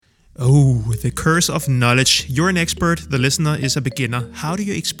Oh, the curse of knowledge. You're an expert, the listener is a beginner. How do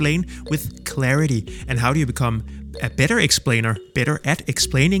you explain with clarity? And how do you become a better explainer, better at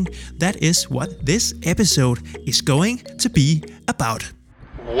explaining? That is what this episode is going to be about.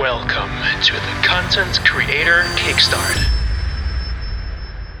 Welcome to the Content Creator Kickstart.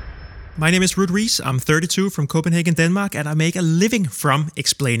 My name is Ruud Ries. I'm 32 from Copenhagen, Denmark, and I make a living from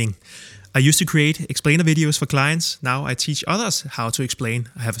explaining. I used to create explainer videos for clients. Now I teach others how to explain.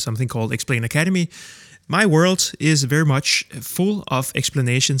 I have something called Explain Academy. My world is very much full of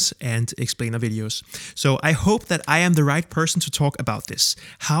explanations and explainer videos. So I hope that I am the right person to talk about this.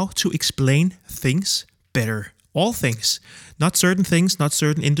 How to explain things better. All things. Not certain things, not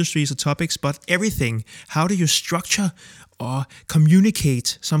certain industries or topics, but everything. How do you structure or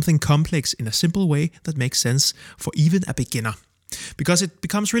communicate something complex in a simple way that makes sense for even a beginner? Because it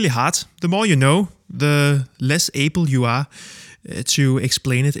becomes really hard. The more you know, the less able you are to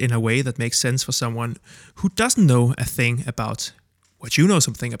explain it in a way that makes sense for someone who doesn't know a thing about what you know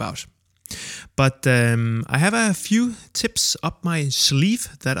something about. But I have a few tips up my sleeve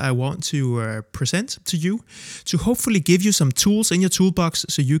that I want to present to you to hopefully give you some tools in your toolbox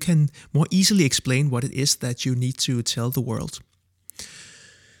so you can more easily explain what it is that you need to tell the world.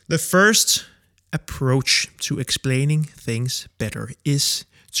 The first approach to explaining things better is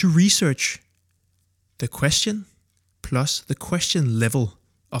to research the question plus the question level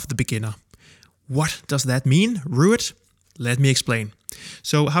of the beginner. What does that mean, Ruud? Let me explain.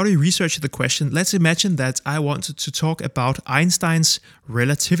 So how do you research the question? Let's imagine that I wanted to talk about Einstein's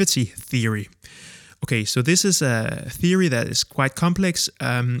relativity theory. Okay, so this is a theory that is quite complex.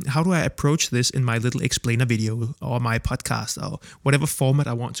 How do I approach this in my little explainer video or my podcast or whatever format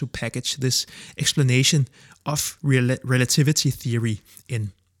I want to package this explanation of relativity theory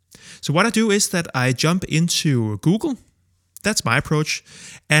in? So what I do is that I jump into Google. That's my approach.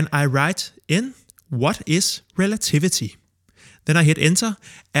 And I write in, what is relativity? Then I hit enter,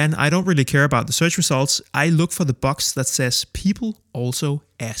 and I don't really care about the search results. I look for the box that says people also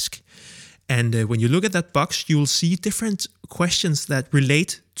ask. And when you look at that box, you'll see different questions that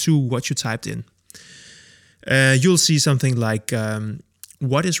relate to what you typed in. You'll see something like,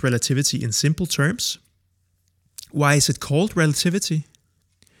 what is relativity in simple terms? Why is it called relativity?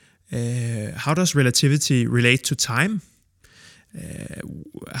 How does relativity relate to time?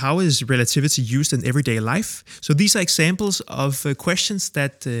 How is relativity used in everyday life? So these are examples of questions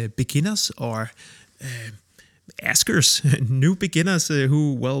that beginners or askers, new beginners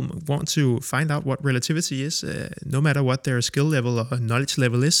who want to find out what relativity is, no matter what their skill level or knowledge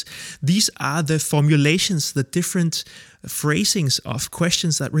level is. These are the formulations, the different phrasings of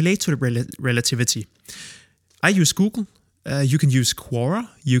questions that relate to relativity. I use Google. You can use Quora,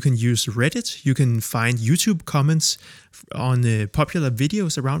 you can use Reddit, you can find YouTube comments on popular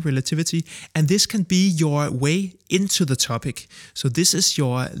videos around relativity, and this can be your way into the topic. So this is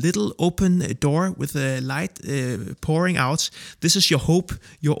your little open door with a light pouring out. This is your hope,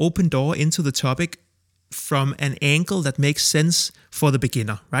 your open door into the topic from an angle that makes sense for the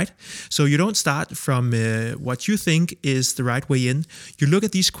beginner, right? So you don't start from what you think is the right way in. You look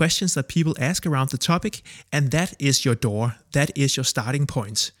at these questions that people ask around the topic, and that is your door. That is your starting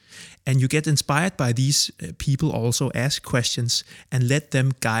point. And you get inspired by these people also ask questions and let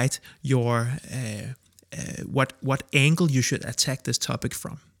them guide your what angle you should attack this topic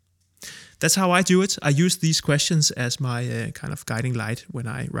from. That's how I do it. I use these questions as my kind of guiding light when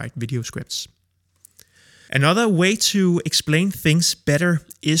I write video scripts. Another way to explain things better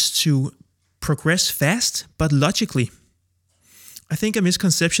is to progress fast but logically. I think a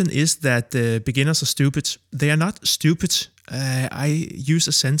misconception is that beginners are stupid. They are not stupid. I use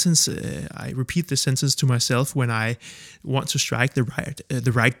a sentence, I repeat the sentence to myself when I want to strike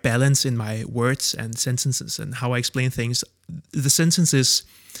the right balance in my words and sentences and how I explain things. The sentence is,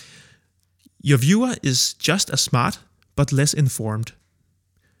 your viewer is just as smart but less informed.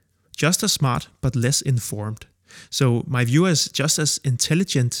 Just as smart, but less informed. So my viewer is just as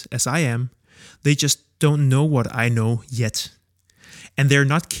intelligent as I am. They just don't know what I know yet. And they're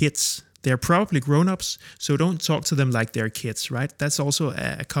not kids. They're probably grown-ups, so don't talk to them like they're kids, right? That's also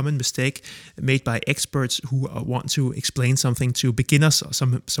a common mistake made by experts who want to explain something to beginners or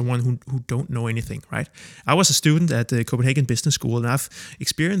someone who don't know anything, right? I was a student at the Copenhagen Business School, and I've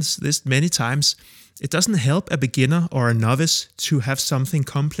experienced this many times. It doesn't help a beginner or a novice to have something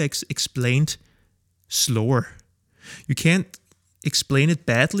complex explained slower. You can't explain it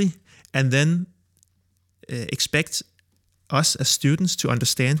badly and then expect us as students to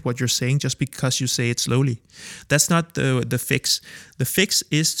understand what you're saying just because you say it slowly. That's not the fix. The fix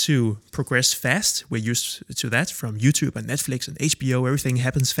is to progress fast. We're used to that from YouTube and Netflix and HBO. Everything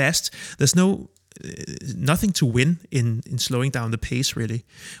happens fast. There's nothing to win in slowing down the pace, really.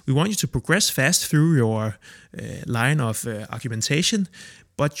 We want you to progress fast through your line of argumentation,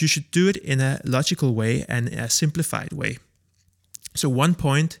 but you should do it in a logical way and a simplified way. So one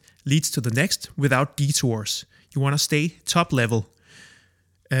point leads to the next without detours. You want to stay top level.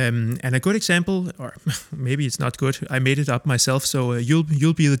 And a good example, or maybe it's not good, I made it up myself, so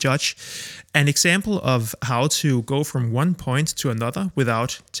you'll be the judge. An example of how to go from one point to another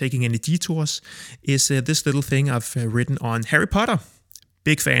without taking any detours is this little thing I've written on Harry Potter.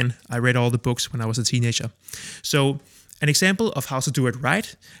 Big fan. I read all the books when I was a teenager. So an example of how to do it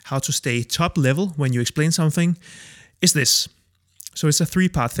right, how to stay top level when you explain something, is this. So it's a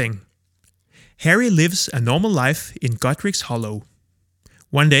 3-part thing. Harry lives a normal life in Godric's Hollow.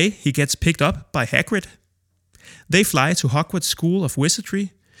 One day, he gets picked up by Hagrid. They fly to Hogwarts School of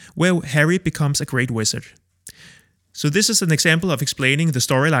Wizardry, where Harry becomes a great wizard. So this is an example of explaining the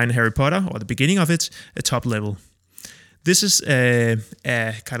storyline in Harry Potter, or the beginning of it, at top level. This is a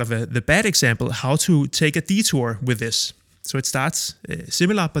kind of the bad example, how to take a detour with this. So it starts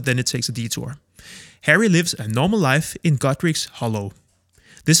similar, but then it takes a detour. Harry lives a normal life in Godric's Hollow.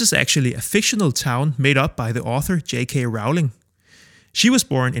 This is actually a fictional town made up by the author J.K. Rowling. She was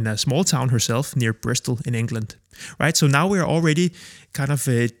born in a small town herself near Bristol in England, right? So now we're already kind of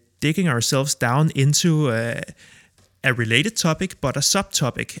digging ourselves down into a related topic, but a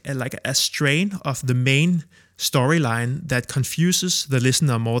subtopic, like a strain of the main storyline that confuses the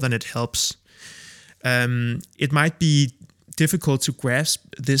listener more than it helps. It might be difficult to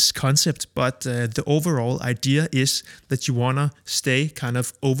grasp this concept, but the overall idea is that you want to stay kind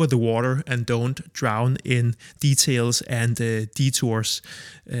of over the water and don't drown in details and detours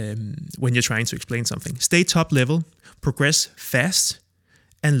when you're trying to explain something. Stay top level, progress fast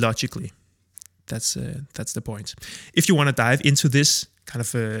and logically. That's the point. If you want to dive into this kind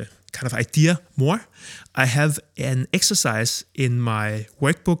of idea more, I have an exercise in my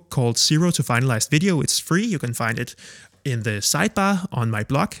workbook called Zero to Finalized Video. It's free. You can find it in the sidebar on my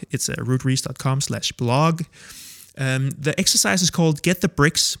blog. It's ruudries.com/blog. The exercise is called Get the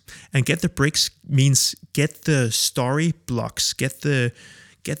Bricks, and get the bricks means get the story blocks, get the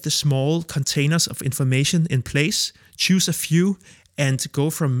small containers of information in place, choose a few, and go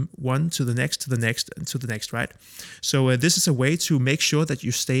from one to the next, to the next, and to the next, right? So this is a way to make sure that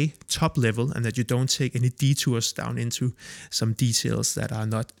you stay top level and that you don't take any detours down into some details that are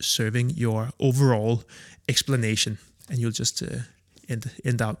not serving your overall explanation. And you'll just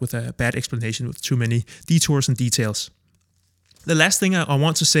end out with a bad explanation with too many detours and details. The last thing I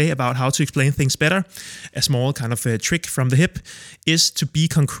want to say about how to explain things better, a small kind of a trick from the hip, is to be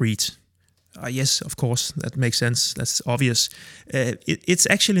concrete. Yes, of course, that makes sense. That's obvious. It's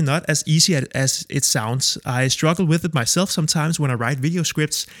actually not as easy as it sounds. I struggle with it myself sometimes when I write video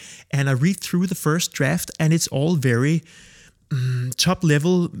scripts and I read through the first draft and it's all very top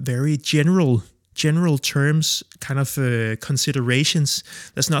level, very general terms, kind of considerations.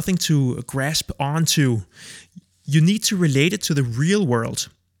 There's nothing to grasp onto. You need to relate it to the real world.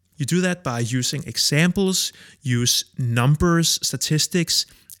 You do that by using examples, use numbers, statistics,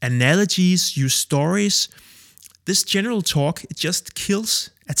 analogies, use stories. This general talk, it just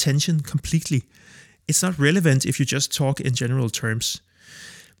kills attention completely. It's not relevant if you just talk in general terms.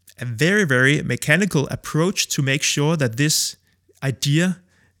 A very, very mechanical approach to make sure that this idea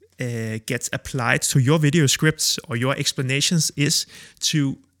gets applied to your video scripts or your explanations is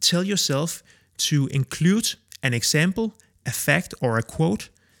to tell yourself to include an example, a fact, or a quote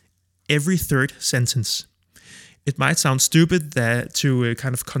every third sentence. It might sound stupid to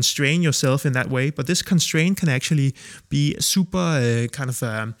kind of constrain yourself in that way, but this constraint can actually be super kind of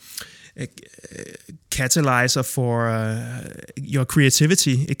a catalyzer for your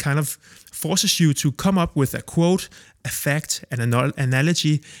creativity. It kind of forces you to come up with a quote, a fact, an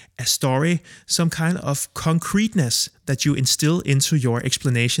analogy, a story, some kind of concreteness that you instill into your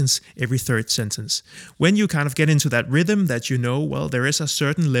explanations every third sentence. When you kind of get into that rhythm that you know, well, there is a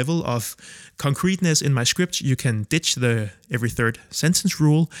certain level of concreteness in my script, you can ditch the every third sentence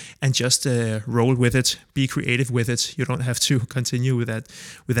rule and just roll with it, be creative with it. You don't have to continue with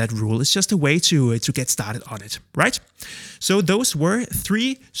that rule. It's just a way to get started on it, right? So those were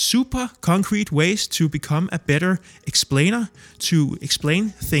 3 super concrete ways to become a better explainer, to explain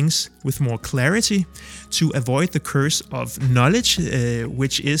things with more clarity, to avoid the curse of knowledge,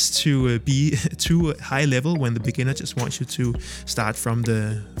 which is to be too high level when the beginner just wants you to start from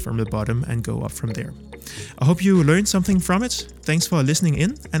from the bottom and go up from there. I hope you learned something from it. Thanks for listening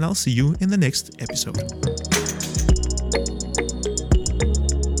in, and I'll see you in the next episode.